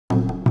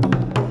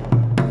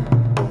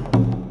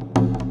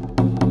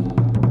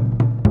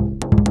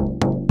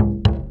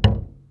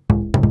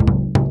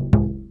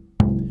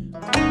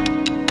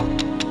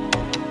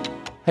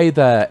Hey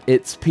there,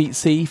 it's Pete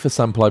C for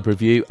Sample Live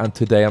Review, and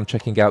today I'm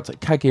checking out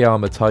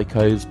Kageyama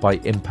Taikos by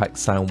Impact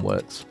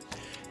Soundworks.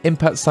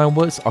 Impact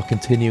Soundworks are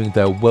continuing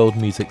their world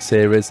music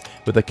series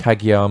with the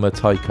Kageyama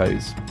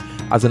Taikos.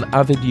 As an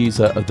avid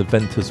user of the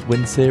Ventus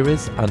Wind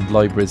series and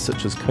libraries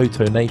such as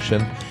Koto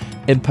Nation,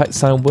 Impact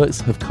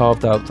Soundworks have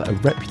carved out a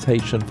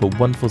reputation for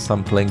wonderful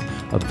sampling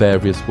of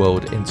various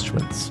world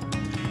instruments.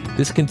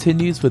 This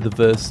continues with the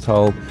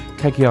versatile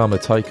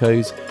Kageyama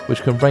Taikos,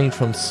 which can range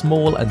from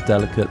small and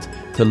delicate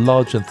to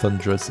large and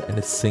thunderous in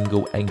a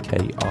single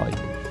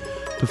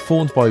NKI.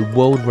 Performed by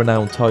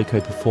world-renowned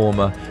Taiko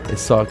performer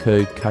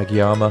Isaku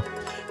Kageyama,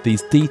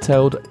 these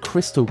detailed,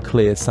 crystal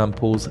clear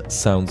samples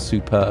sound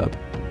superb.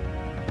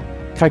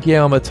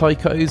 Kageyama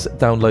Taikos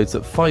downloads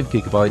at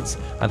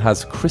 5GB and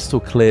has crystal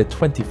clear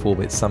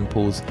 24-bit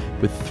samples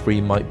with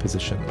 3 mic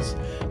positions.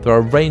 There are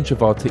a range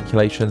of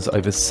articulations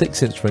over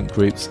 6 instrument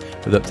groups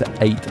with up to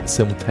 8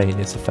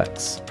 simultaneous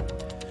effects.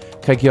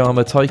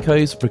 Kageyama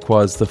Taikos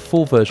requires the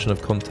full version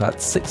of Contact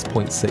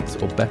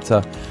 6.6 or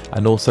better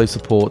and also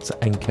supports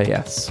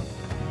NKS.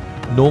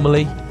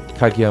 Normally,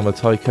 Kageyama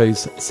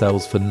Taikos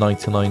sells for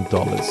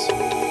 $99.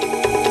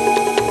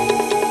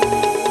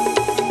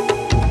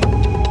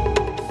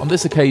 On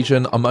this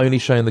occasion, I'm only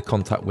showing the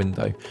contact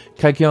window.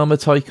 Kageyama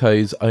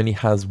Taikos only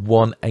has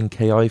one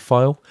NKI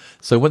file,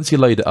 so once you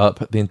load it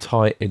up, the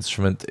entire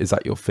instrument is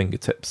at your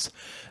fingertips.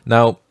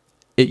 Now,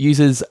 it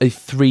uses a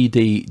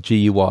 3D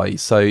GUI,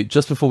 so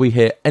just before we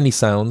hear any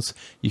sounds,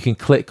 you can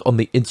click on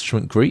the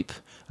instrument group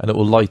and it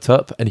will light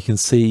up, and you can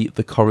see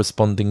the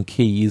corresponding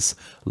keys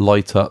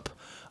light up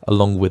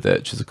along with it,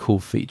 which is a cool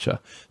feature.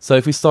 So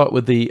if we start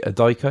with the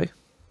Taiko,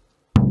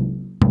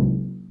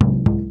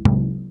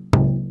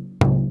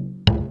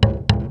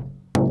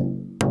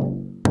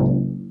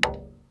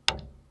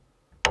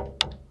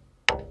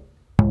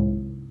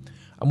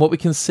 and what we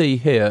can see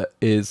here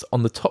is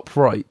on the top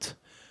right,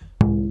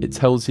 it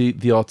tells you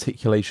the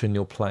articulation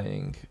you're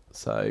playing.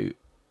 So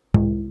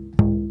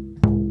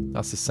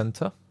that's the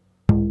center.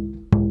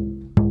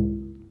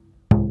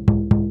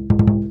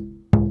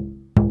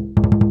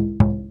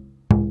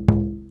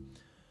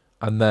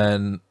 And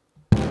then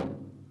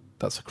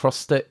that's a cross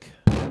stick.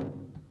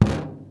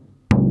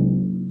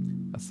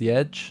 That's the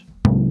edge.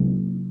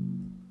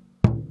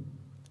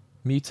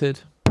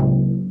 Muted.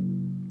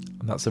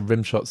 And that's a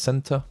rim shot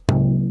center.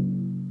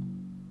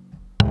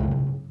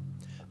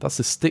 That's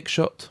a stick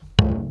shot.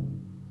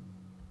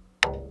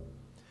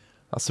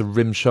 That's a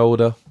rim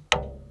shoulder.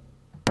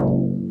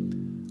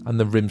 And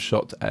the rim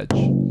shot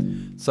edge.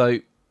 So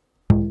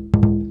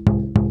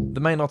the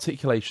main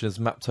articulation is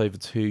mapped over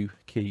 2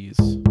 keys.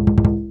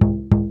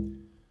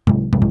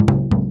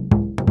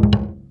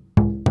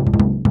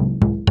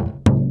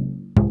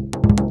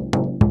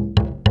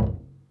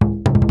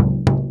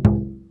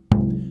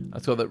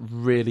 It's got that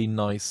really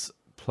nice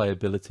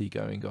playability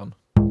going on.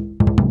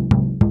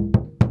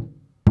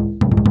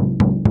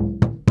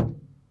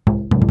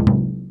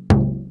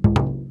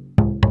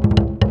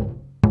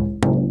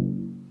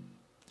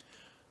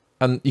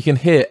 And you can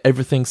hear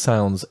everything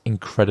sounds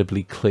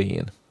incredibly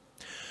clean.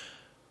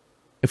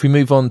 If we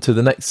move on to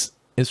the next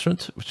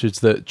instrument, which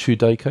is the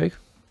Taiko.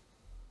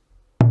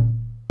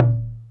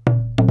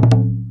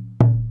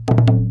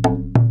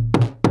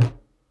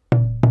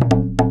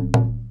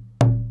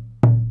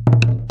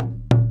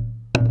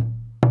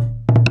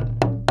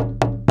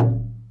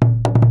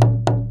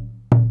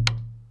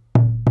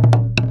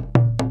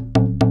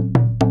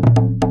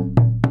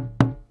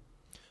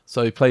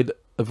 So we played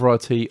a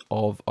variety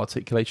of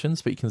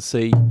articulations, but you can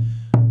see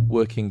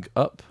working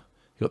up,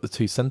 you've got the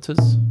 2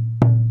 centers,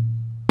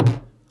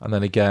 and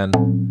then again,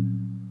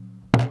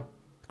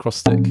 cross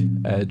stick,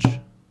 edge,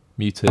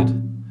 muted,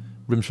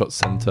 rim shot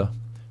center,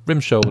 rim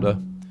shoulder,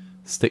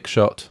 stick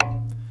shot,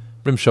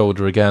 rim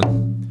shoulder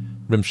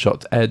again, rim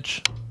shot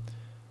edge,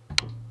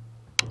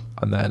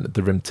 and then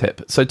the rim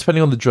tip. So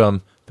depending on the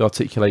drum, the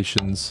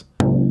articulations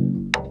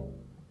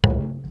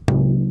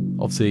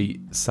obviously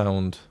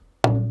sound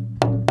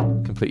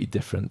completely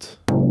different.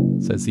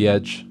 So there's the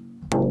edge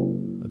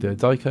of the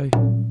Taiko,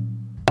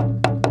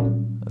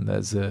 and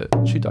there's a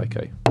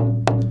Taiko.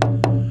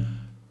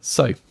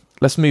 So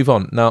let's move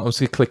on. Now I'm just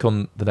going to click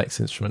on the next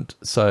instrument.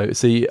 So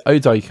it's the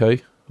Taiko,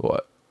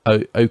 or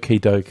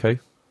Okidoke.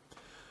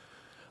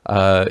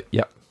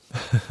 Yeah.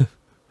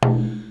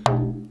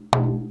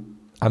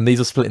 And these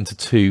are split into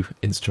 2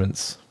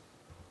 instruments.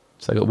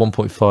 So I've got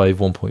 1.5,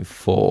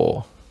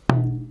 1.4.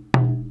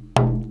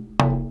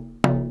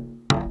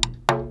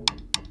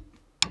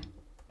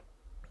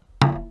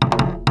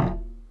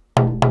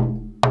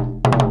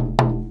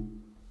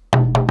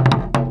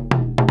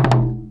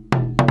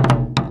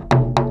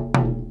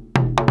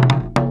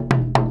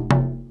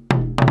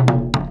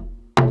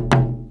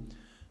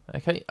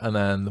 Okay, and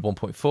then the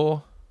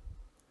 1.4.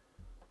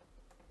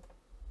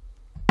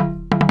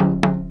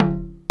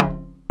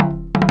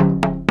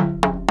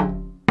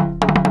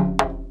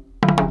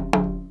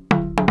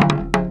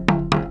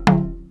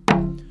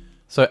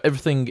 So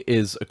everything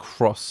is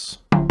across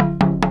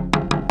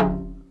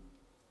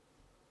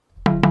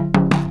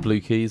blue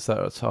keys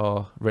that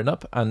are written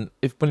up, and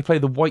when you play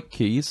the white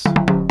keys,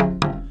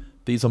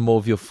 these are more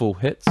of your full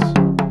hits,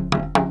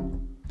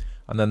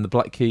 and then the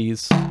black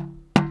keys,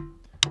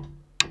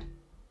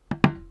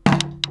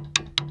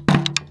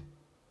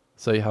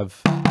 so you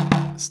have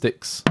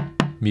sticks,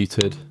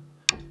 muted,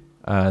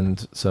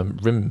 and some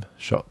rim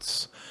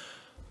shots.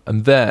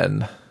 And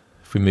then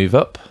if we move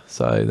up,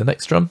 so the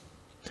next drum,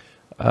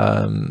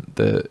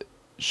 the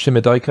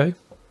Shimidaiko.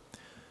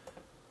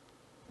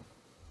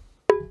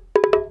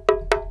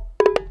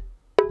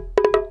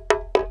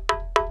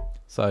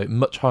 So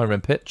much higher in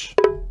pitch.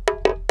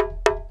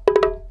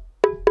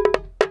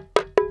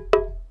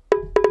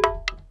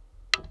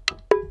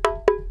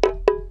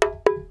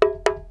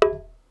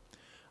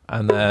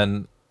 And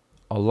then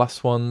our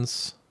last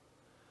ones,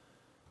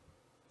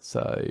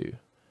 so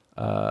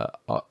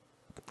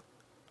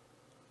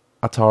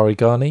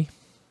Atarigani,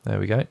 there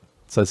we go.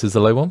 So this is the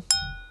low one.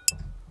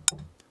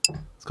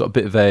 It's got a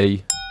bit of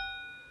a,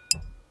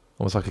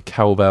 almost like a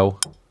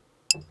cowbell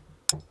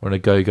or an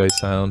go-go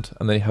sound.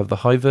 And then you have the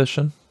high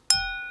version.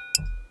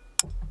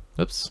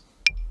 Oops.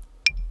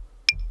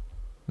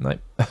 No,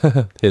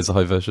 here's the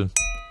high version.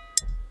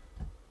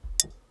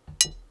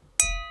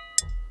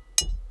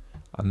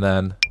 And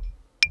then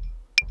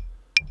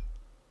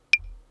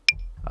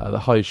the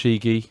high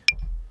shigi,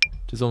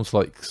 which is almost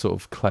like sort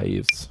of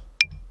claves.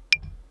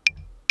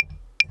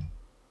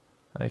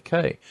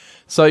 Okay,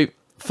 so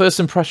first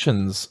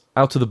impressions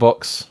out of the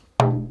box.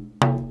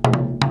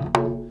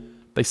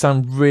 They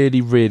sound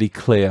really, really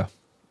clear,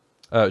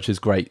 which is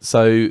great.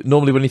 So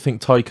normally when you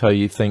think Taiko,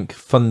 you think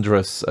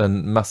thunderous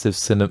and massive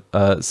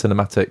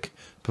cinematic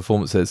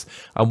performances.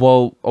 And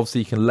while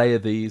obviously you can layer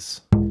these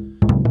and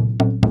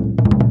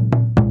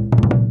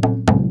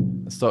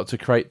start to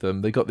create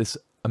them, they got this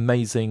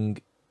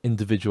amazing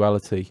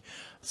individuality.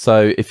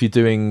 So if you're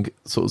doing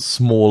sort of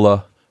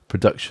smaller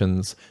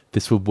productions,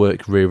 this would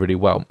work really, really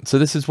well. So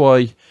this is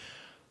why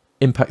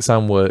Impact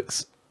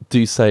Soundworks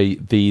do say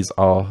these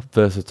are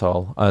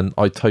versatile, and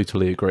I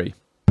totally agree.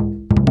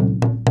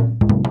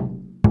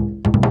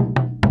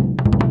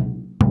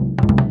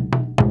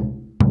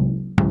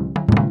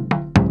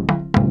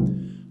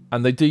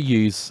 And they do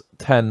use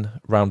 10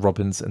 round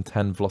robins and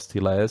 10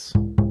 velocity layers,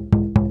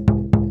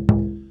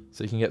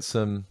 so you can get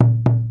some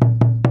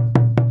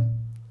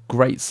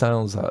great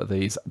sounds out of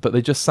these, but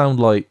they just sound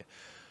like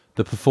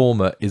the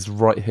performer is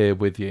right here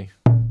with you.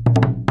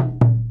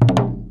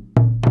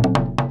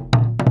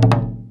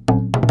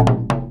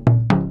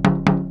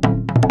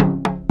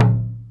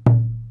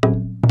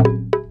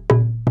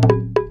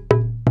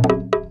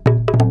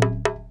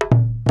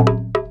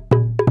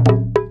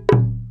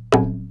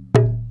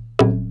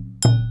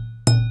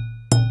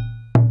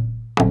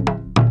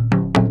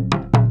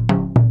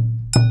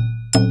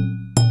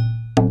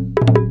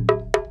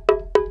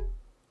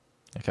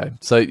 Okay,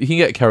 so you can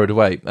get carried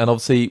away, and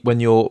obviously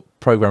when you're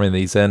programming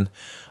these in,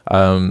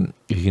 you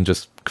can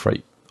just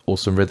create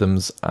awesome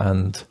rhythms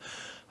and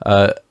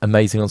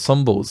amazing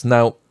ensembles.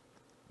 Now,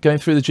 going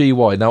through the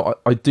GUI, now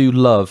I do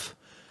love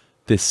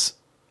this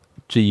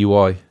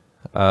GUI.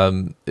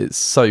 It's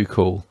so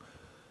cool.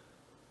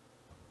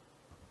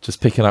 Just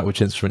picking out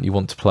which instrument you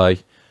want to play,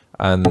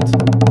 and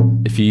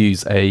if you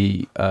use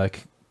a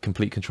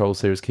complete control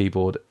series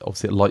keyboard,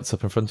 obviously it lights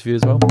up in front of you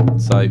as well.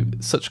 So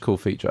such a cool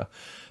feature.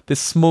 This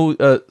smooth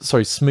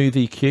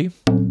EQ,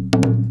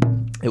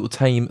 it will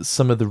tame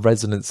some of the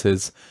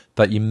resonances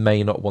that you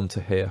may not want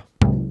to hear.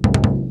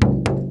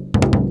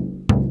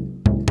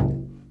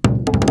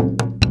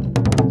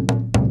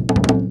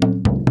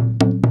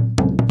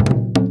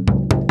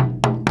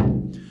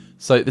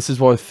 So this is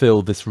why I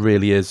feel this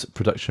really is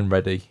production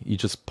ready. You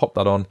just pop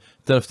that on,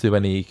 don't have to do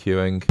any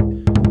EQing,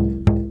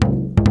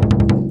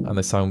 and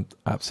they sound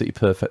absolutely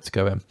perfect to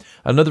go in.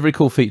 Another really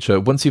cool feature,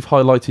 once you've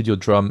highlighted your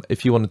drum,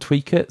 if you want to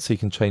tweak it, so you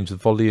can change the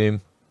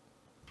volume,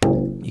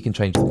 you can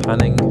change the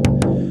panning,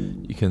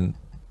 you can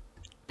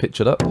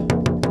pitch it up.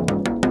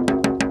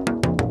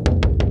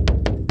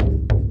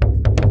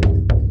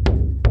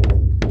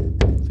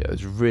 Yeah,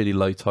 it's really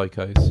low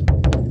Taikos.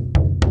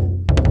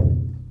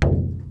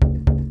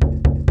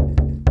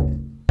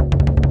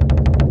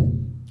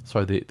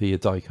 Sorry, the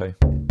Daiko.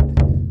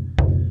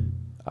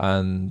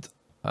 And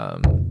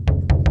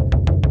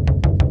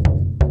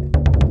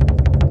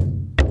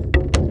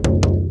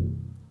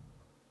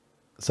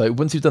so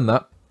once you've done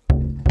that,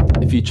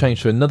 if you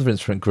change to another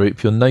instrument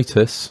group, you'll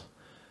notice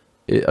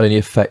it only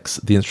affects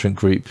the instrument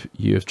group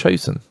you have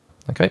chosen.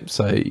 Okay,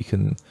 so you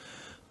can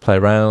play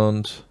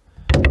around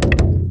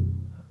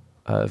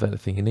with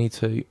anything you need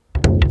to.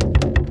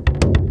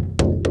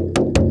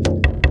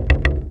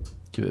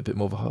 Give it a bit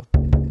more of a hub.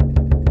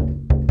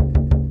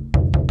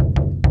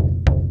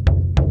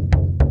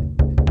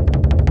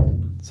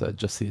 So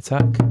adjust the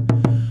attack,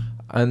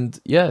 and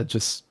yeah,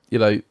 just, you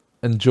know,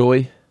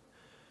 enjoy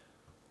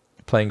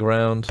playing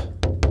around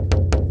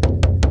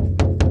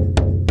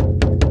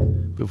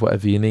with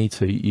whatever you need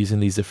to using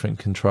these different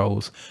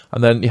controls.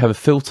 And then you have a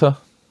filter.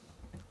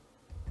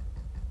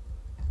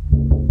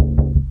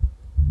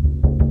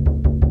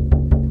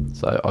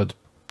 So I'd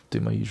do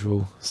my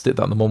usual, stick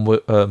that on the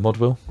mod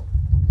wheel.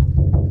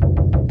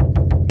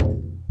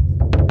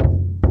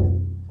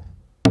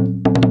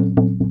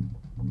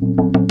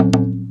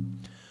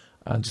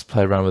 And just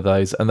play around with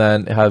those. And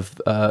then have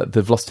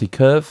the velocity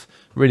curve,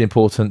 really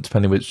important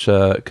depending which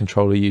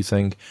controller you're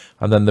using.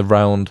 And then the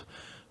round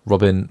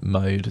robin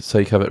mode. So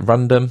you can have it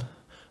random,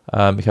 you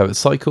can have it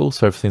cycle,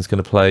 so everything's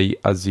going to play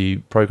as you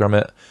program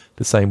it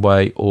the same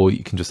way, or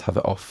you can just have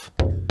it off.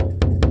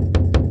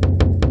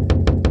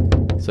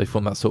 So if you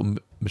want that sort of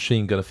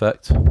machine gun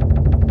effect, you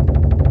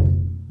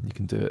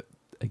can do it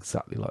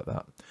exactly like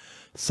that.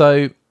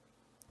 So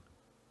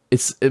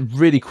it's a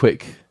really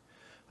quick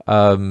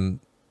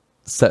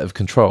set of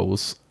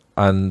controls,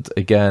 and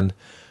again,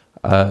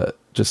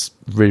 just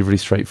really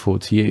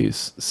straightforward to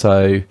use.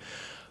 So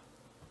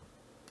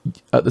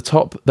at the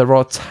top there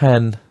are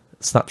 10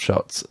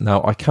 snapshots.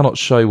 Now I cannot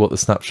show what the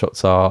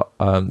snapshots are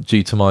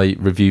due to my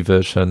review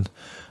version.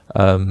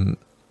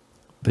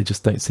 They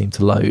just don't seem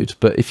to load.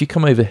 But if you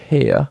come over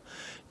here,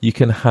 you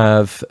can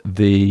have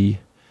the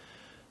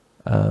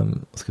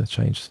let's go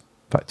change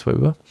back to where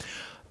we were.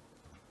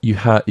 You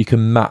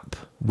can map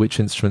which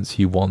instruments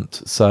you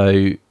want. So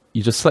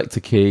you just select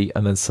a key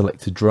and then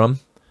select a drum,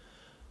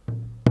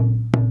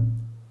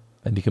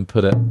 and you can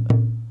put it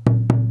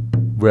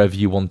wherever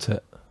you want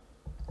it.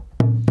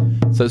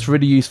 So it's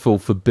really useful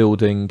for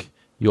building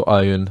your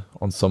own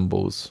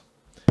ensembles.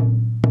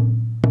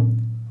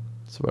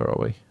 So where are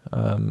we? If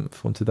I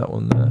wanted that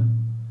one there.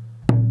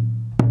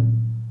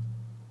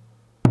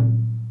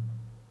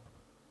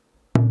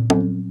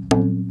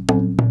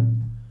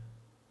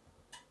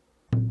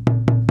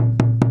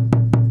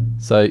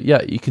 So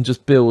yeah, you can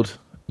just build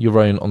your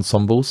own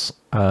ensembles,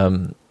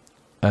 and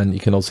you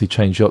can also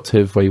change the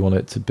octave where you want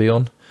it to be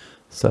on.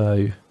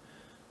 So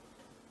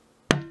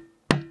there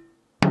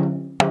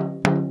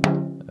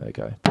we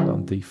go, put it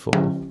on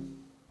D4.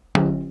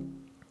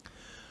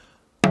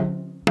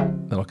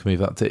 Then I can move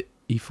that to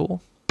E4.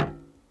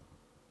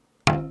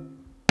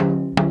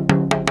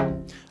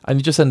 And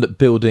you just end up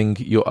building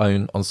your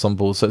own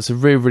ensemble. So it's a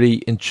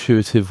really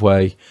intuitive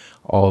way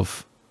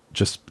of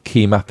just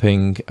key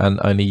mapping and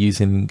only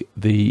using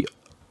the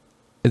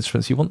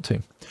instruments you want to.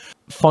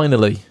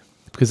 Finally,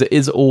 because it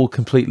is all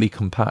completely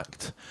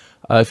compact,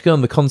 if you go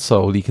on the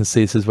console, you can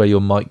see this is where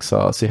your mics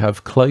are. So you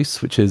have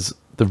close, which is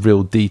the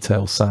real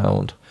detail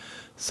sound.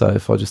 So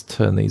if I just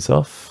turn these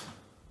off,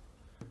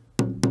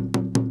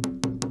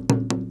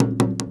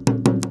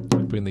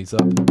 bring these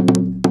up.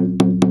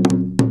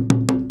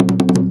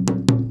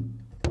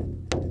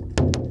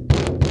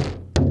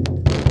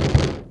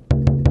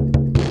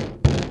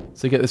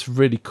 So you get this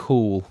really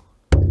cool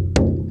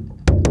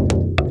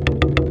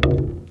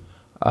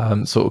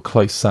sort of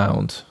close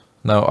sound.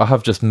 Now I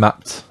have just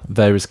mapped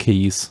various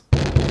keys,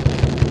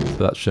 so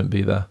that shouldn't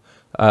be there.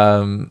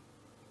 And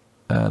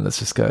let's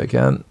just go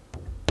again.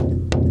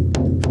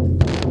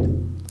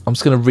 I'm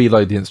just going to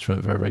reload the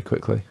instrument very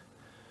quickly.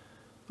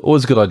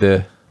 Always a good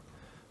idea.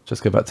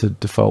 Just go back to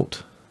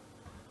default.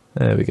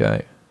 There we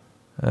go.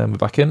 And we're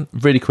back in.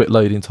 Really quick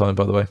loading time,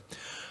 by the way.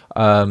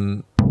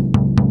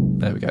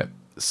 There we go.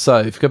 So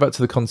if you go back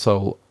to the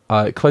console,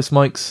 close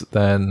mics,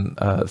 then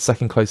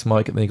second close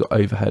mic, and then you've got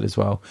overhead as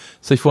well.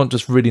 So if you want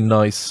just really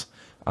nice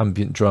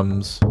ambient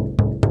drums,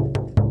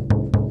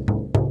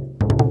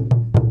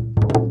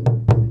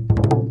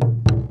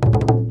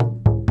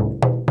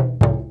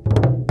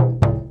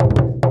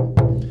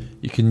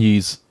 you can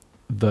use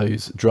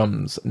those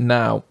drums.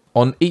 Now,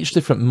 on each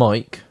different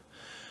mic,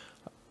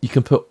 you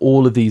can put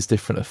all of these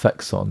different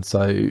effects on.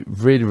 So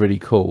really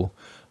cool.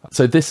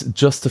 So this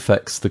just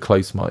affects the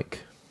close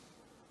mic.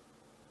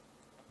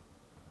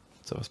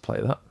 So let's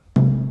play that.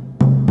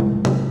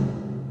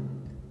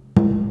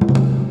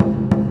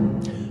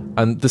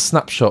 And the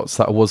snapshots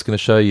that I was going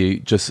to show you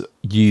just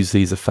use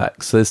these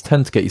effects. So there's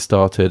 10 to get you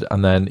started,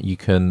 and then you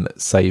can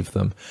save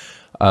them,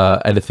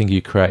 anything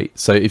you create.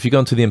 So if you go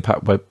onto the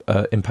Impact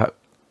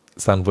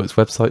Soundworks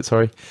website,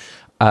 sorry,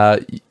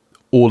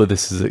 all of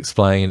this is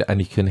explained, and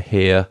you can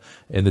hear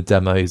in the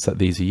demos that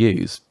these are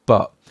used.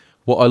 But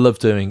what I love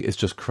doing is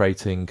just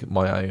creating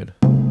my own.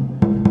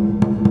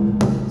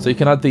 So you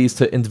can add these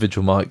to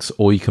individual mics,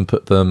 or you can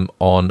put them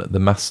on the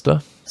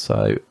master. So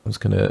I'm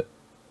just going to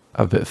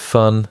have a bit of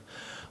fun.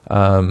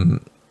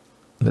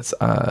 Let's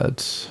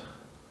add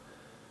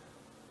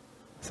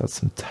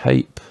some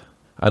tape,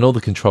 and all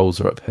the controls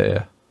are up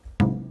here.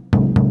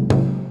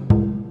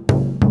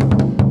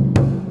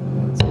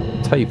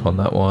 Tape on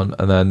that one,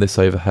 and then this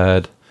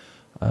overhead.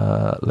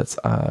 Let's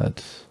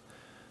add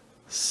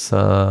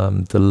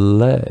some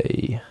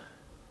delay.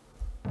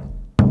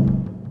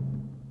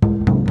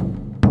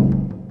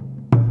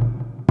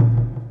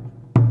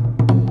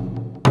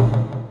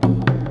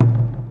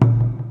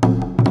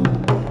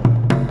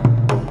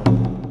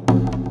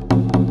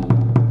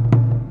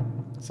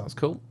 Sounds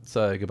cool.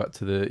 So go back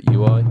to the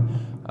UI.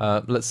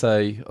 Let's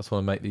say I just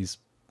want to make these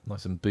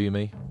nice and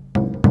boomy.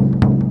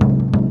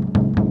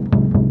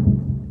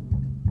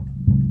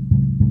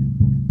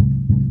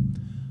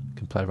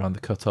 Play around the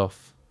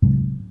cutoff,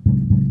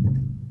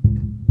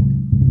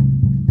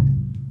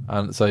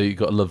 And so you've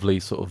got a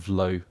lovely sort of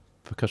low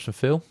percussion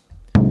feel.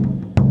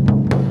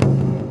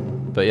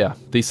 But yeah,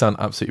 these sound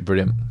absolutely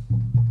brilliant.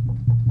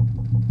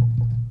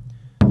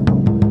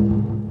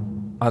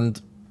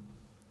 And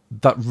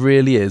that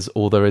really is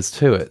all there is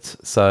to it.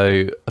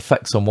 So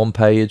effects on one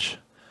page,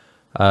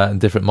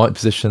 and different mic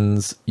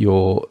positions,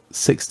 your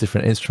 6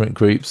 different instrument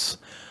groups,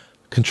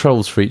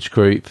 controls for each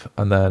group,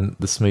 and then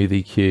the smooth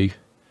EQ,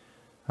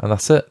 and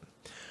that's it.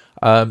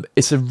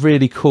 It's a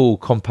really cool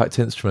compact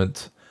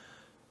instrument.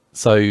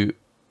 So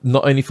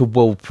not only for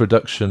world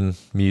production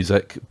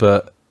music,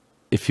 but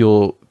if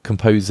you're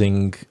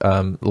composing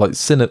like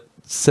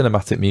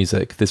cinematic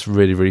music, this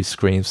really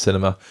screams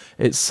cinema.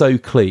 It's so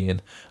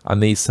clean,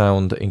 and these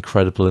sound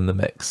incredible in the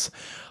mix.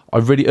 I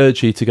really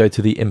urge you to go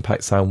to the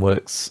Impact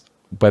Soundworks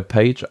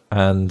webpage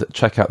and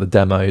check out the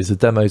demos. The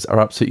demos are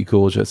absolutely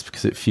gorgeous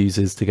because it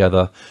fuses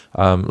together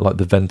like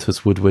the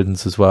Ventus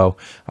woodwinds as well,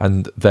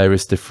 and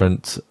various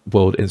different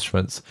world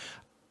instruments,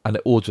 and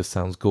it all just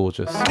sounds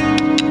gorgeous.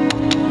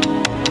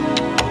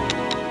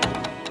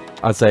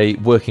 As a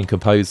working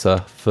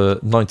composer, for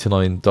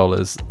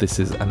 $99, this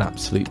is an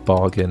absolute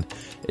bargain.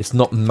 It's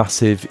not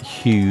massive,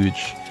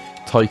 huge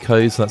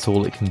Taikos, that's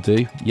all it can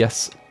do.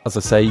 Yes, as I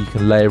say, you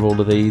can layer all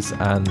of these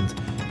and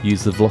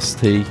use the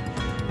velocity,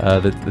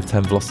 the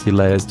 10 velocity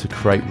layers to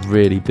create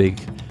really big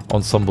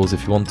ensembles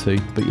if you want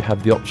to, but you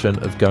have the option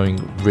of going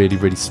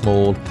really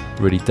small,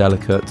 really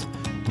delicate,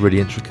 really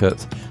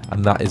intricate,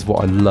 and that is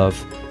what I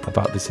love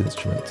about this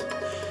instrument.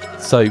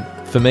 So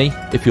for me,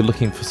 if you're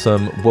looking for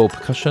some world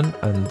percussion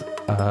and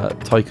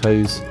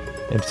Taikos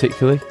in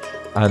particular,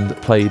 and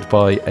played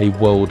by a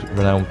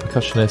world-renowned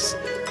percussionist,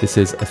 this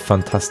is a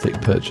fantastic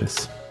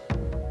purchase.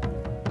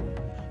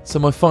 So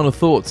my final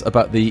thoughts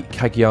about the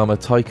Kageyama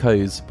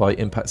Taikos by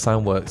Impact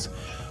Soundworks.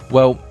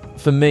 Well,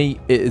 for me,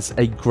 it is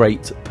a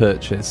great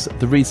purchase.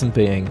 The reason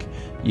being,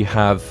 you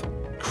have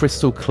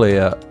crystal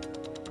clear,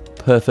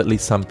 perfectly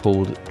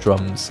sampled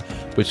drums,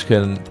 which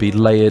can be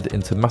layered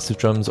into massive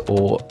drums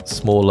or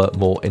smaller,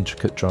 more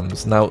intricate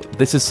drums. Now,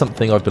 this is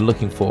something I've been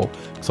looking for,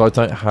 so I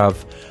don't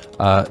have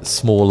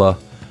smaller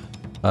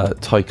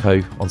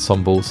Taiko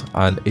ensembles,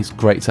 and it's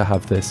great to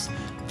have this.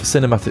 For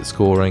cinematic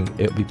scoring,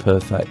 it would be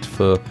perfect.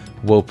 For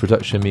world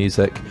production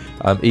music,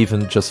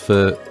 even just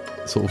for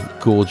sort of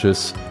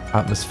gorgeous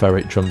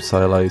atmospheric drum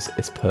solos,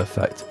 it's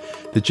perfect.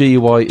 The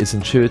GUI is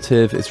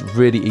intuitive, it's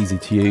really easy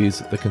to use,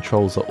 the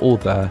controls are all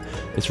there,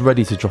 it's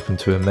ready to drop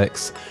into a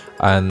mix,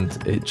 and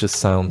it just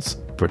sounds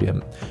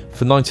brilliant.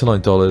 For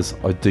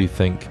 $99, I do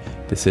think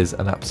this is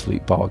an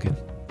absolute bargain.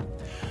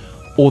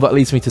 All that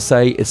leaves me to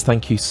say is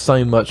thank you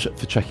so much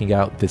for checking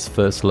out this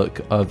first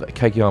look of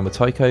Kageyama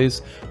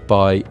Taikos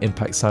by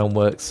Impact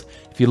Soundworks.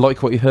 If you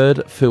like what you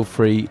heard, feel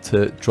free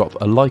to drop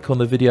a like on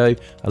the video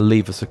and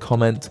leave us a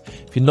comment.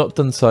 If you've not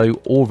done so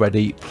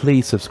already,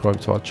 please subscribe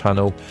to our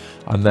channel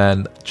and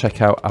then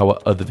check out our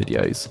other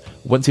videos.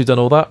 Once you've done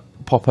all that,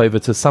 pop over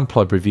to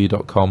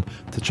samplibreview.com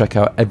to check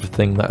out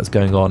everything that is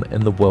going on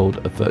in the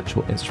world of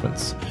virtual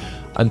instruments.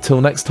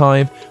 Until next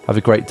time, have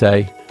a great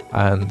day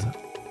and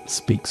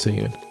speak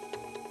soon.